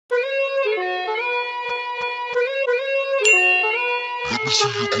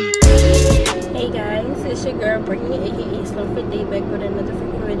Hey guys, it's your girl Brittany, aka Slim Fit Day, back with another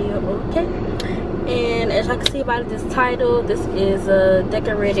freaking video. Okay, and as y'all can see by this title, this is a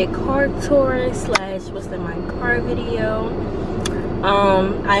decorated car tour slash what's in my car video.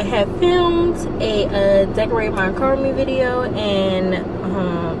 I have filmed a decorate my car me video, and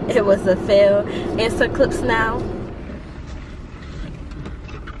it was a fail. Insert clips now.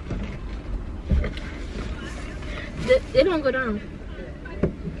 It don't go down.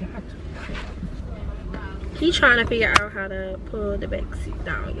 He's trying to figure out how to pull the back seat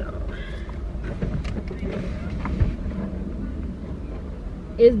down, y'all.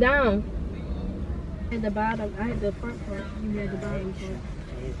 It's down. At the bottom, I had the front part. You had the bottom part.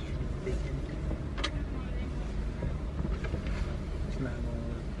 It's not gonna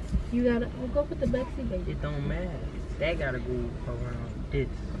work. You gotta go put the back seat back. It don't matter. That gotta go around this.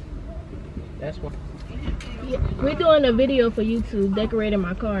 That's what. Yeah, we're doing a video for YouTube decorating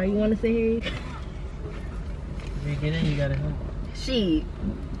my car. You want to say here? If you get in, you gotta help. She.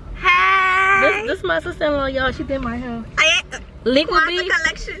 Hi. This my sister-in-law, y'all. She did my hair. Link will be.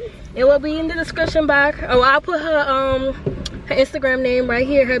 It will be in the description box. Oh, I'll put her Instagram name right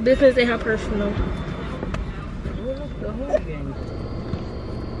here, her business and her personal.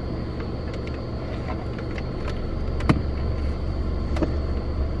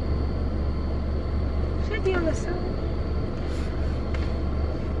 Should be on the side.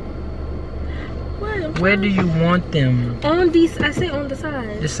 Where do you want them? On these, I say on the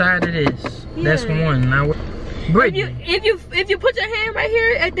side. The side of this. Yeah. That's one. Now, Brittany. If you put your hand right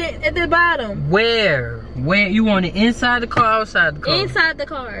here at the bottom. Where? Where you want it? Inside the car, outside the car? Inside the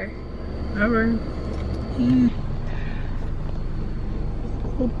car. All right.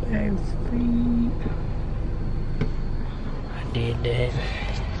 I did that.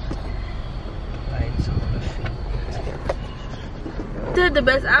 Lights on the feet. The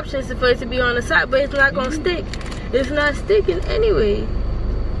best option is for it to be on the side, but it's not gonna stick. It's not sticking anyway.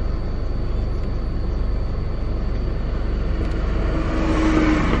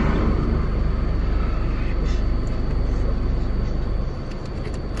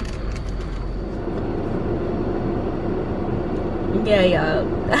 Yeah, y'all,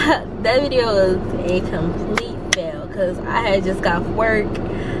 that video was a complete fail because I had just got work.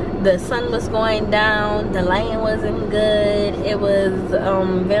 The sun was going down, the lighting wasn't good. It was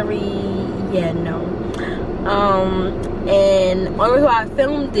very, yeah, no. And only reason why I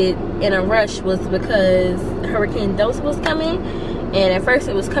filmed it in a rush was because Hurricane Dose was coming, and at first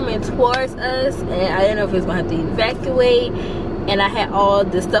it was coming towards us, and I didn't know if it was gonna have to evacuate. And I had all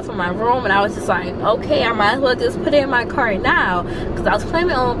this stuff in my room, and I was just like, okay, I might as well just put it in my car now, because I was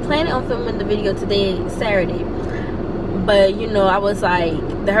planning on filming the video today, Saturday. But you know, I was like,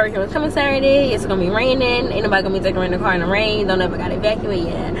 the hurricane was coming Saturday, it's gonna be raining, ain't nobody gonna be decorating the car in the rain, don't ever gotta evacuate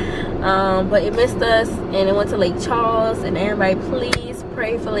yet. But it missed us, and it went to Lake Charles, and everybody please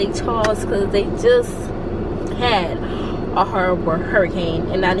pray for Lake Charles, because they just had a horrible hurricane,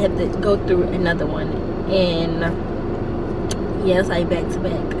 and I had to go through another one. And yeah, it's like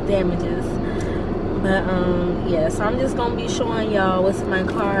back-to-back damages. But yeah, so I'm just gonna be showing y'all what's in my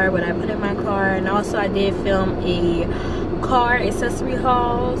car, what I put in my car, and also I did film a car accessory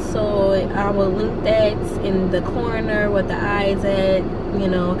haul, so I will link that in the corner where the eye's at, you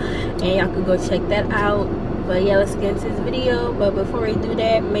know, and y'all can go check that out. But yeah, let's get into this video. But before we do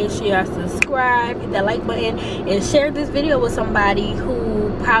that, make sure y'all subscribe, hit that like button, and share this video with somebody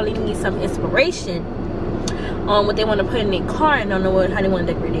who probably needs some inspiration on what they want to put in their car and don't know how they want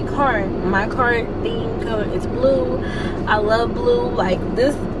to decorate their car. My car theme color is blue. I love blue. Like,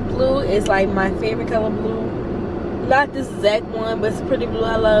 this blue is like my favorite color blue. Not this exact one, but it's pretty blue.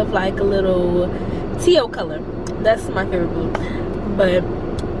 I love like a little teal color. That's my favorite blue. But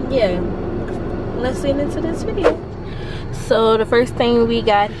yeah, let's get into this video. So the first thing we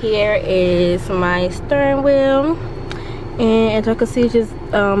got here is my steering wheel. And as y'all can see, it's just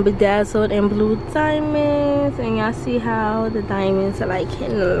bedazzled in blue diamonds, and y'all see how the diamonds are like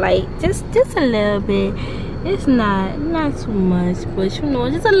hitting the light just a little bit. It's not too much, but you know,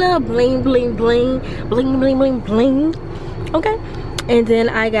 just a little bling bling bling bling bling bling bling. Okay, and then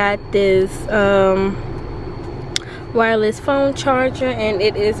I got this wireless phone charger, and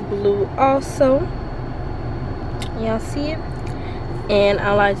it is blue also. Y'all see it? And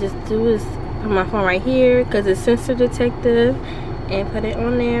all I just do is put my phone right here because it's sensor detective, and put it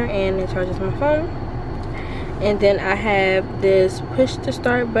on there, and it charges my phone. And then I have this push to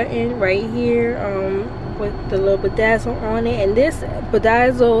start button right here with the little bedazzle on it, and this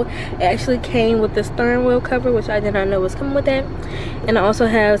bedazzle actually came with the steering wheel cover, which I did not know was coming with that. And I also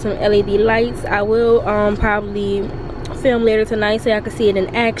have some LED lights. I will probably film later tonight so I can see it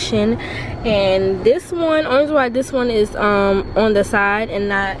in action. And this one, only reason why this one is on the side and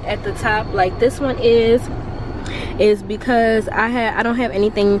not at the top like this one is because I don't have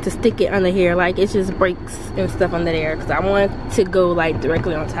anything to stick it under here. Like, it just breaks and stuff under there because I want it to go like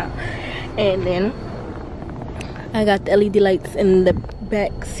directly on top. And then I got the LED lights in the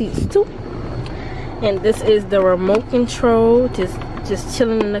back seats too. And this is the remote control, just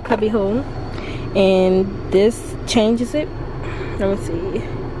chilling in the cubby hole. And this changes it. Let me see.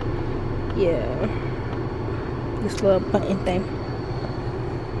 Yeah, this little button thing.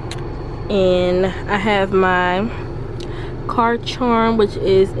 And I have my car charm, which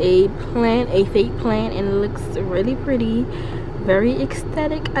is a plant, a fake plant, and it looks really pretty, very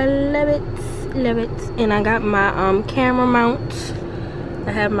ecstatic. I love it, love it. And I got my camera mount.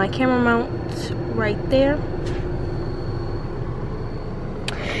 I have my camera mount right there,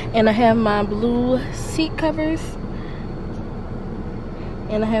 and I have my blue seat covers,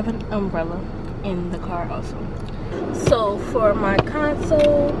 and I have an umbrella in the car also. So for my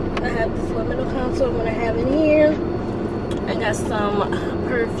console, I have this little middle console I'm gonna have in here. I got some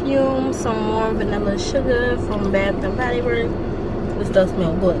perfume, some warm vanilla sugar from Bath and Body Works. This does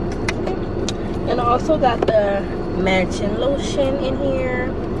smell good. And I also got the matching lotion in here.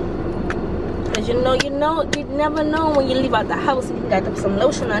 Cause you never know when you leave out the house if you got some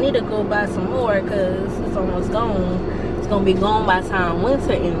lotion. I need to go buy some more cause it's almost gone. It's gonna be gone by the time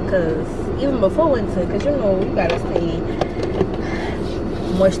winter ends, cause even before winter, cause you know you gotta stay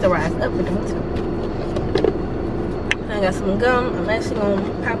moisturized up for the winter. I got some gum. I'm actually gonna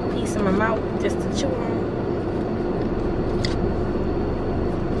pop a piece in my mouth just to chew on.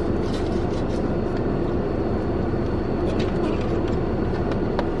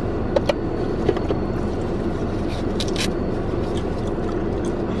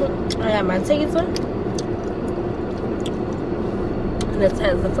 I got my taser, and this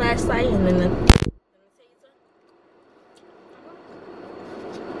has the flashlight, and then the taser.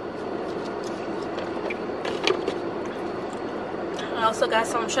 I also got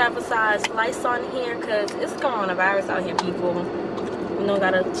some travel size lights on here because it's coronavirus out here, people. You know,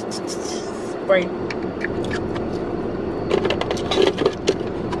 gotta spray.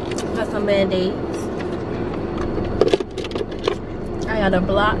 Got some band-aids. I got a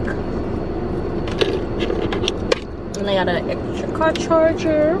block, and I got an extra car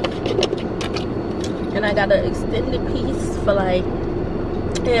charger, and I got an extended piece for like,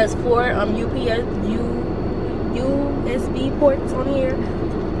 it has 4 USB ports on here,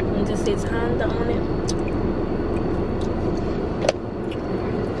 and just says Honda on it.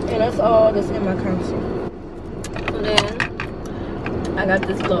 And that's all that's in my console. And then I got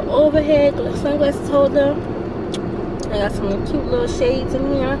this little overhead sunglasses holder. I got some cute little shades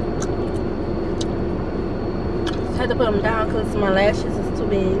in here. Just had to put them down because my lashes is too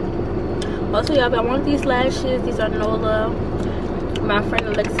big. Also, y'all, I want these lashes. These are Nola. My friend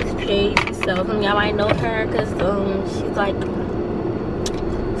Alexis J, she sells them. Y'all might know her because she's like,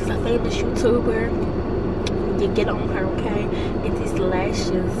 she's a famous YouTuber. You get on her, okay? Get these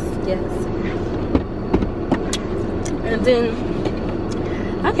lashes, yes. And then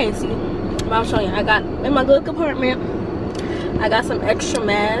I can't see, but I'll show you. I got in my glove compartment. I got some extra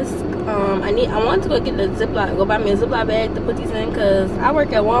masks. I want to go get the Ziploc, go buy me a Ziploc bag to put these in, because I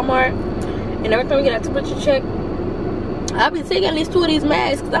work at Walmart, and every time we get a temperature check, I'll be taking at least 2 of these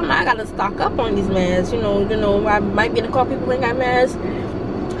masks, because I gotta stock up on these masks. You know, I might be in the car, people ain't got masks.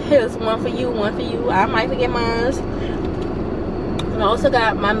 Here's one for you, one for you. I might forget mine. And I also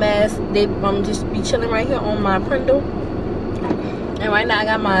got my mask. They just be chilling right here on my printer. And right now I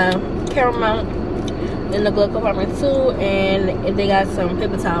got my camera mount in the glove compartment too, and they got some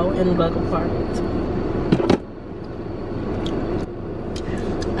paper towel in the glove compartment.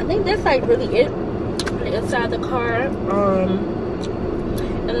 I think that's like really it inside the car.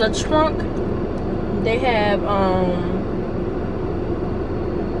 In the trunk they have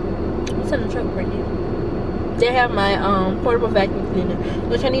what's in the trunk right here? They have my portable vacuum cleaner,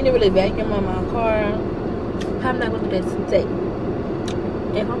 which I need to really vacuum on my car. I'm not gonna do that today.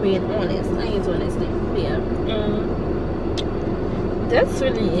 If I'm being honest, I ain't doing this thing. Yeah. That's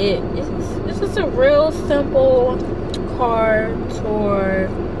really it. It's just a real simple car tour.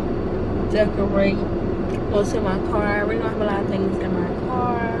 Decorate. Go to my car. I really don't have a lot of things in my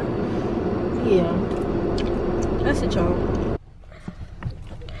car. Yeah. That's it, y'all.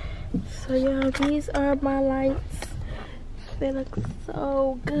 So y'all, these are my lights. They look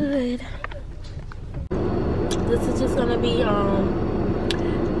so good. This is just gonna be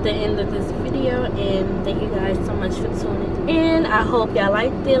the end of this video, and thank you guys so much for tuning in. And I hope y'all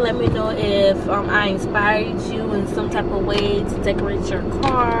liked it. Let me know if I inspired you in some type of way to decorate your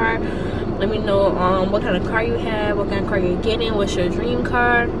car. Let me know what kind of car you have, what kind of car you're getting, what's your dream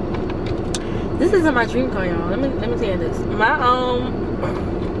car. This isn't my dream car, y'all. Let me tell you this.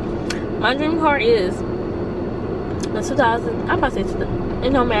 My dream car is a 2000. I'm about to say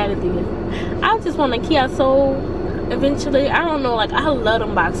it don't matter to you. I just want a Kia Soul eventually. I don't know, like I love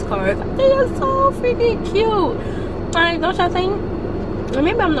them box cars. They are so freaking cute. Like, don't y'all think? Or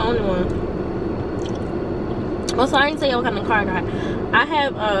maybe I'm the only one. Also, I didn't say what kind of car I got. I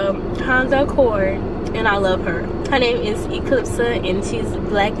have Honda Accord, and I love her. Her name is Eclipse, and she's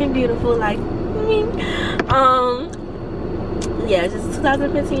black and beautiful like me. Yeah, just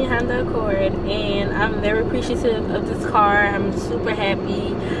 2015 Honda Accord, and I'm very appreciative of this car. I'm super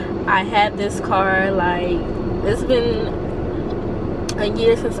happy I had this car. Like, it's been a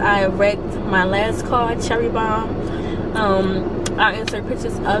year since I wrecked my last car, Cherry Bomb. I'll insert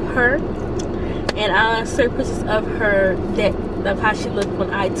pictures of her, and I'll insert pictures of her of how she looked when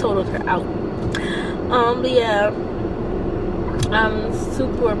I totaled her out. But yeah, I'm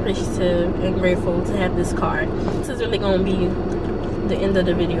super appreciative and grateful to have this car. This is really gonna be the end of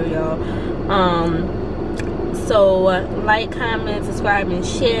the video, y'all. So like, comment, subscribe, and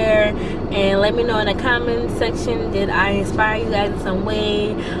share, and let me know in the comment section, did I inspire you guys in some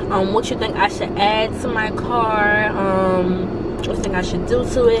way? What you think I should add to my car? What you think I should do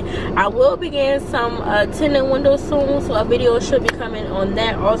to it? I will begin some tinted windows soon, so a video should be coming on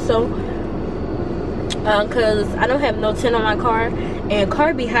that also, because I don't have no tint on my car, and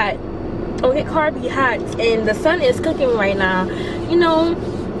car be hot. Okay, car be hot, and the sun is cooking right now. You know,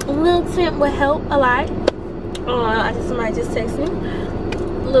 a little tint would help a lot. Somebody just texted me.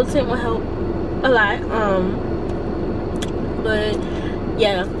 A little tint will help a lot. But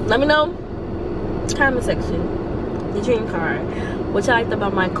yeah, let me know. Comment section. The dream car. What you liked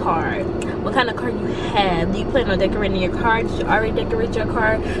about my car. What kind of car you have. Do you plan on decorating your car? Did you already decorate your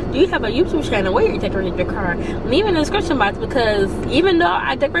car? Do you have a YouTube channel where you decorate your car? Leave in the description box, because even though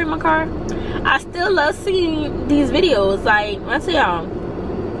I decorate my car, I still love seeing these videos. Like, I tell y'all,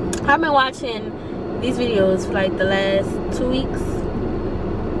 I've been watching these videos for like the last 2 weeks,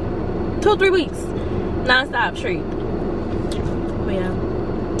 2 or 3 weeks, non-stop straight. But yeah,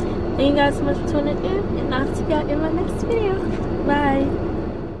 thank you guys so much for tuning in, and I'll see y'all in my next video. Bye.